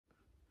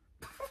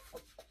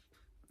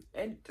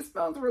It just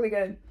smells really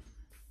good.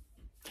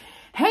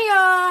 Hey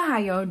y'all, how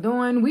y'all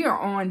doing? We are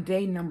on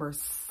day number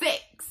 6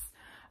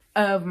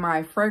 of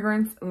my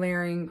fragrance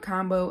layering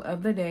combo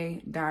of the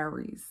day,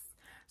 Diaries.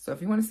 So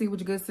if you want to see what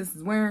your good sis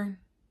is wearing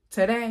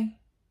today,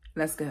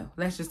 let's go.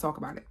 Let's just talk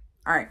about it.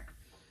 All right.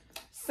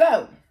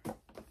 So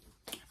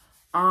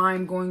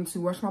I'm going to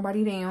wash my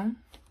body down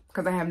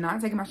because I have not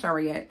taken my shower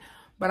yet.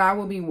 But I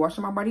will be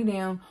washing my body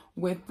down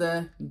with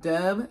the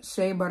Dove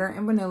Shea Butter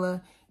and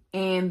Vanilla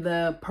and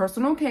the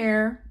Personal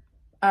Care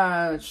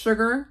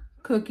Sugar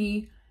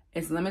Cookie.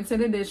 It's limited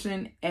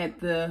edition at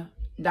the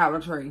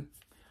Dollar Tree.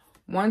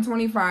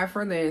 $1.25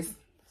 for this.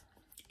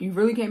 You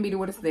really can't beat it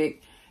with a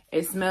stick.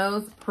 It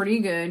smells pretty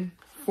good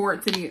for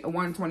it to be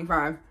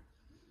 $1.25.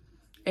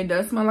 It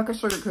does smell like a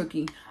sugar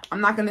cookie.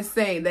 I'm not going to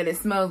say that it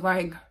smells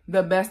like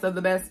the best of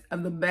the best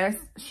of the best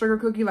sugar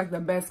cookie, like the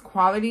best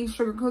quality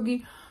sugar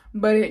cookie.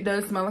 But it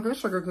does smell like a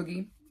sugar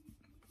cookie.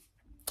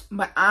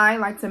 But I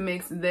like to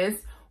mix this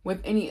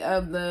with any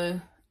of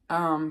the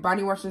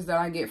body washes that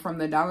I get from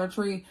the Dollar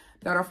Tree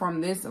that are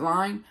from this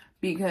line,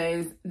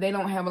 because they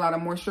don't have a lot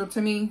of moisture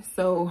to me.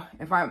 So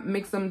if I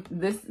mix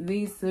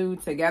these two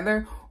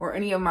together, or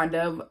any of my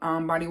Dove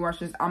body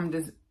washes, I'm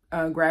just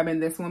grabbing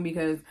this one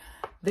because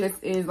this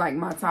is like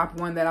my top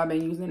one that I've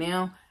been using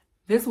now.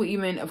 This will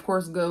even, of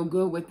course, go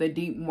good with the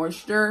Deep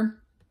Moisture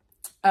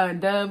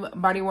Dove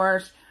body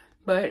wash.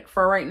 But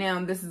for right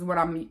now, this is what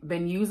I've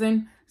been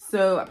using.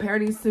 So I pair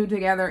these two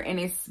together and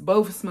it's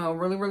both smell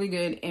really, really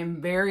good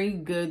and very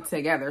good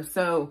together.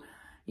 So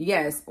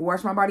yes,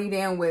 wash my body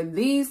down with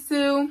these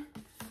two.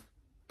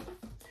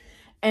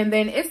 And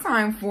then it's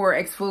time for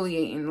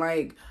exfoliating.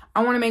 Like,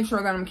 I want to make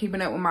sure that I'm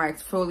keeping up with my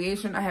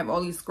exfoliation. I have all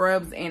these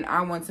scrubs and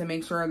I want to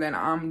make sure that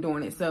I'm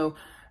doing it. So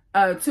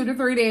 2 to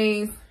 3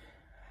 days,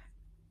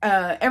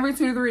 every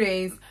 2 to 3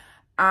 days,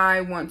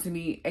 I want to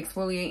be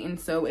exfoliating.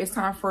 So it's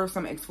time for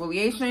some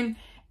exfoliation.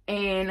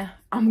 And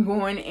I'm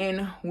going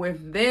in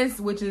with this,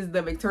 which is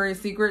the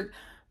Victoria's Secret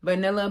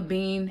Vanilla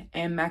Bean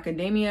and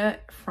Macadamia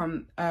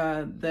from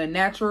the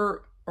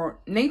Nature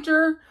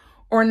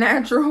or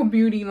Natural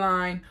Beauty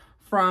line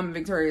from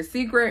Victoria's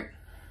Secret.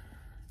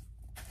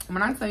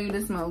 When I tell you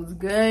this smells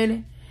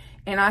good,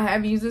 and I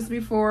have used this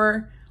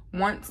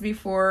once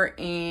before,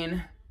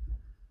 and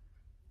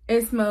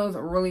it smells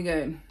really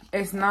good.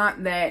 It's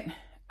not that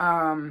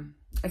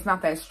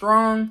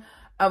strong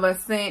of a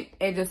scent.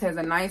 It just has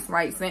a nice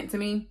light scent to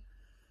me.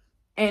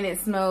 And it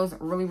smells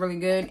really, really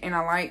good. And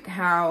I like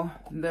how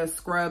the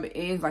scrub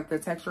is, like the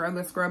texture of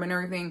the scrub and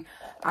everything.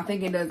 I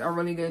think it does a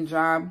really good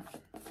job.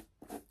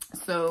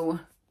 So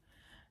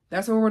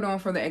that's what we're doing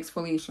for the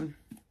exfoliation.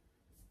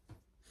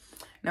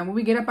 Now when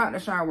we get up out the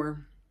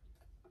shower,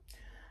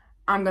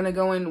 I'm going to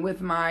go in with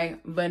my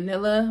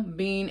Vanilla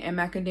Bean and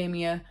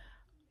Macadamia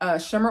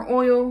shimmer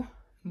oil.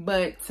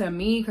 But to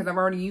me, because I've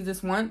already used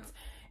this once,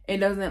 it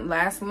doesn't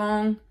last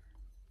long.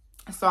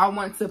 So I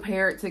want to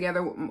pair it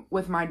together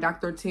with my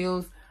Dr.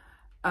 Teal's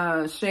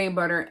Shea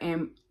Butter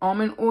and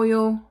Almond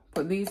Oil.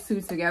 Put these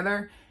two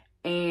together.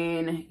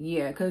 And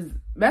yeah, because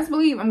best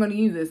believe I'm going to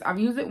use this. I've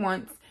used it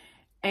once.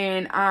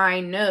 And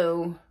I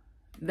know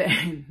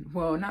that,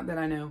 well, not that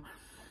I know.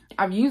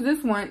 I've used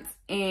this once.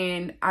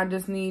 And I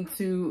just need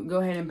to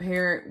go ahead and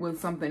pair it with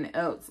something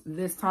else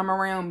this time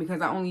around.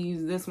 Because I only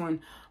used this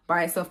one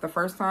by itself the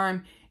first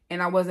time.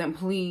 And I wasn't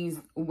pleased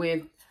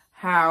with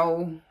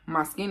how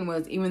my skin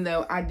was, even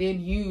though I did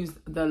use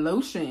the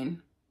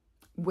lotion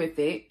with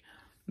it.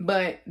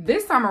 But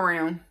this time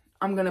around,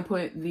 I'm going to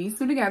put these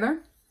two together.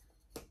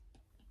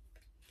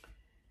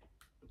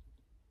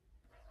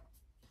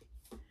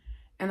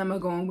 And I'm going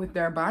to go in with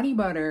their body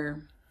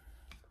butter.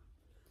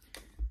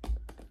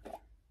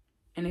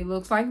 And it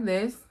looks like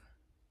this.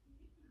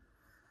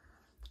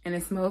 And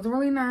it smells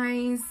really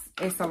nice.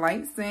 It's a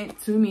light scent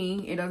to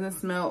me. It doesn't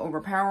smell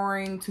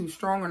overpowering, too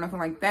strong, or nothing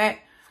like that.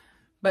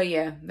 But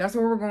yeah, that's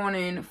what we're going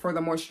in for the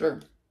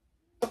moisture.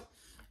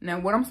 Now,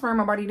 what I'm spraying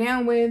my body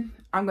down with,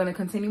 I'm going to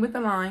continue with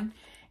the line.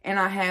 And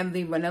I have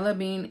the Vanilla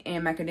Bean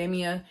and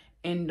Macadamia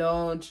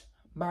Indulge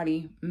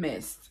Body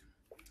Mist.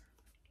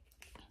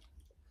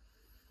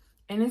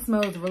 And it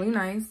smells really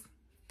nice.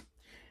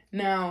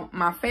 Now,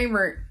 my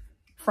favorite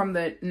from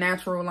the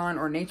natural line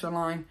or nature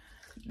line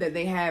that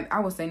they have,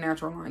 I would say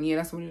natural line. Yeah,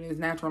 that's what it is,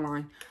 natural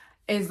line.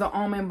 Is the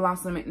Almond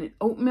Blossom and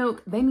Oat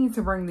Milk. They need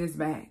to bring this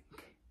back.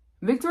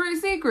 Victoria's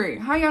Secret,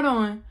 how y'all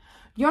doing?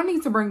 Y'all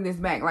need to bring this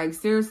back. Like,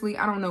 seriously,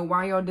 I don't know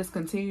why y'all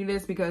discontinue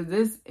this, because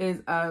this is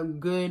a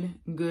good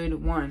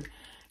one.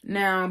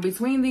 Now,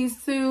 between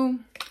these two,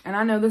 and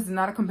I know this is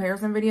not a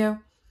comparison video.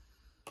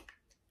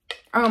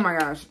 Oh my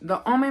gosh,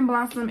 the Almond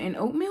Blossom and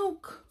Oat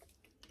Milk.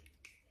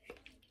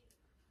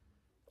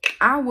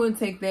 I would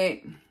take that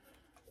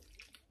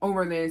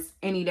over this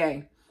any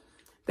day.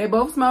 They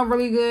both smell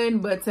really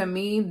good, but to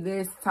me,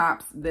 this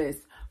tops this.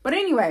 But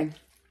anyway,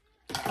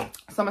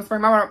 so I'm going to spray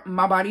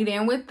my body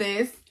down with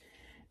this.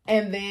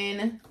 And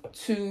then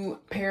to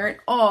pair it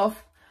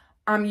off,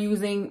 I'm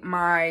using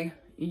my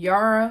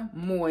Yara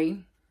Moi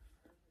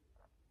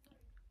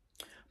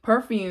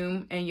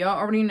perfume. And y'all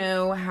already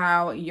know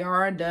how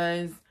Yara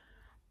does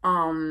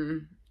I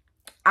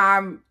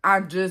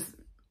just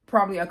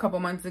probably a couple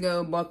months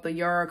ago bought the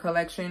Yara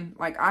collection.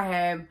 Like,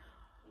 I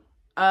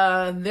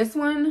have this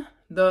one,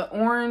 the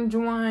orange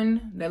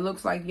one that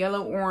looks like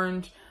yellow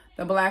orange,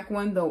 the black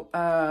one,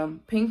 the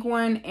pink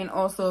one, and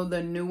also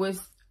the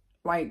newest,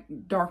 like,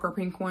 darker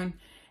pink one.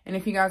 And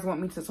if you guys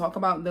want me to talk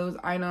about those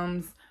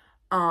items,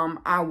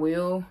 I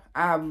will.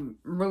 I've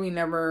really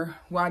never,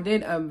 well, I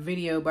did a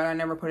video, but I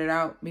never put it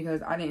out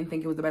because I didn't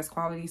think it was the best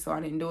quality, so I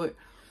didn't do it.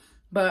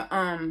 But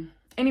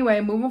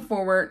anyway, moving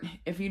forward,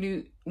 if you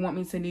do want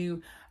me to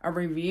do a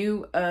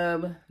review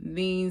of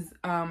these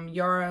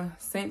Yara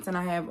scents, and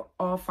I have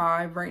all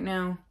 5 right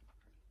now,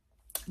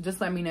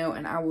 just let me know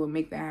and I will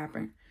make that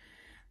happen.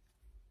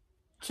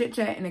 Chit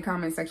chat in the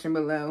comment section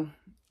below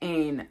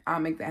and I'll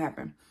make that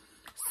happen.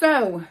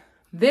 So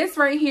this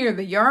right here,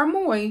 the Yara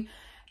Moi,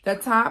 the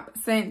top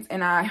scents,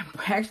 and I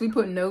actually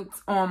put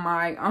notes on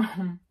my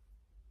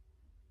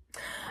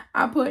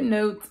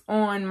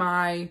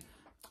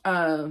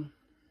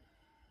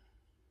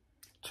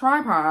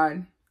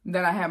tripod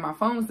that I have my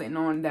phone sitting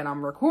on that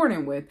I'm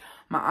recording with.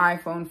 My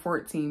iPhone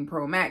 14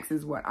 Pro Max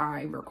is what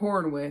I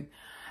record with.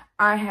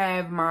 I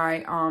have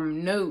my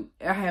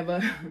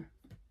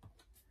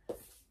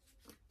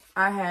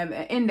I have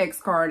an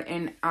index card,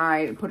 and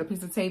I put a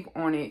piece of tape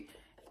on it,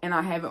 and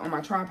I have it on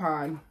my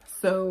tripod.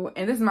 So,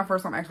 and this is my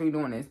first time actually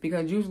doing this,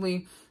 because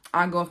usually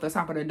I go off the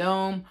top of the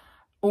dome,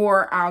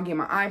 or I'll get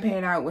my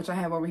iPad out, which I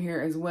have over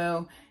here as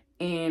well,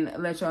 and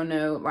let y'all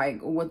know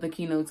like what the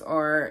keynotes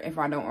are if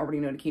I don't already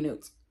know the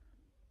keynotes.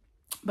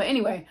 But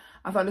anyway,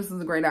 I thought this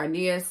was a great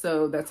idea.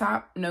 So the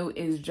top note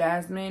is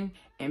jasmine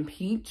and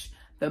peach.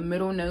 The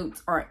middle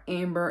notes are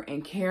amber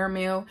and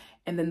caramel.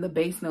 And then the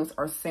base notes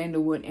are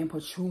sandalwood and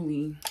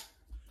patchouli.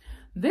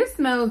 This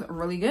smells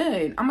really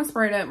good. I'm going to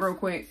spray it up real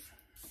quick.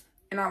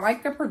 And I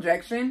like the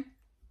projection.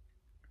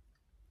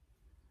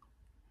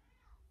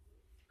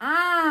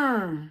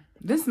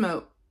 This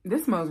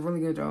smells really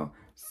good, y'all.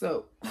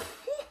 So,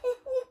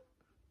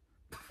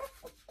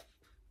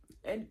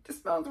 it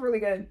just smells really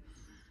good.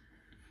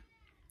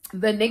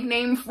 The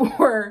nickname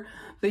for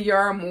the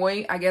Yara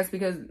Moi, I guess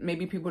because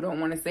maybe people don't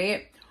want to say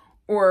it,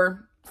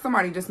 or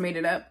somebody just made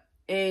it up,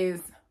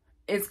 is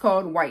it's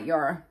called White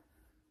Yara.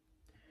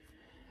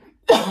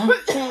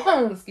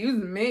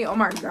 Excuse me. Oh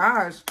my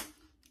gosh.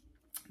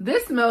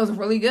 This smells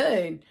really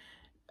good.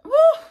 Woo!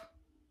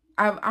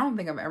 I don't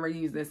think I've ever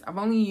used this. I've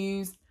only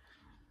used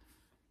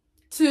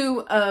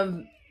two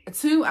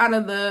out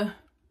of the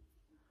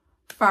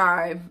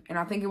 5, and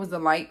I think it was the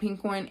light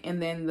pink one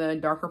and then the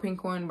darker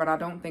pink one, but I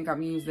don't think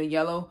I've used the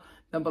yellow,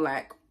 the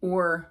black,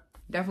 or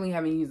definitely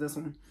haven't used this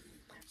one.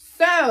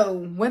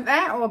 So with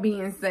that all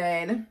being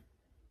said,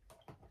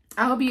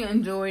 I hope you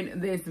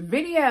enjoyed this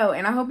video,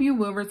 and I hope you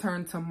will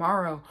return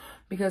tomorrow,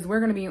 because we're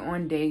going to be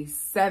on day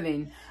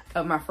 7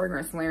 of my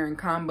fragrance layering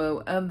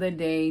combo of the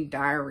day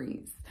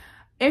diaries.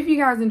 If you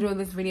guys enjoyed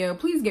this video,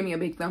 please give me a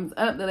big thumbs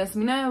up. That lets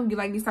me know you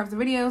like these types of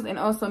videos. And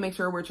also make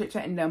sure we're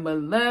chit-chatting down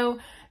below.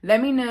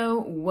 Let me know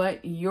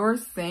what your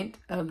scent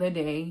of the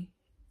day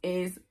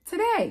is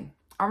today.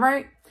 All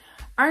right?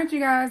 All right, you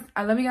guys.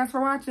 I love you guys for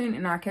watching.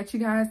 And I'll catch you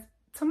guys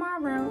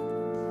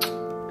tomorrow.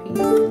 Peace.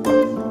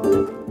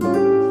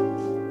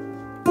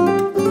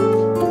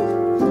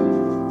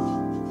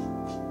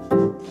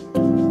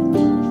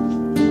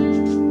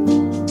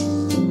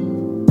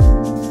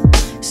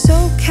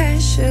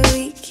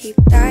 Keep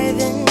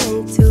diving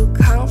into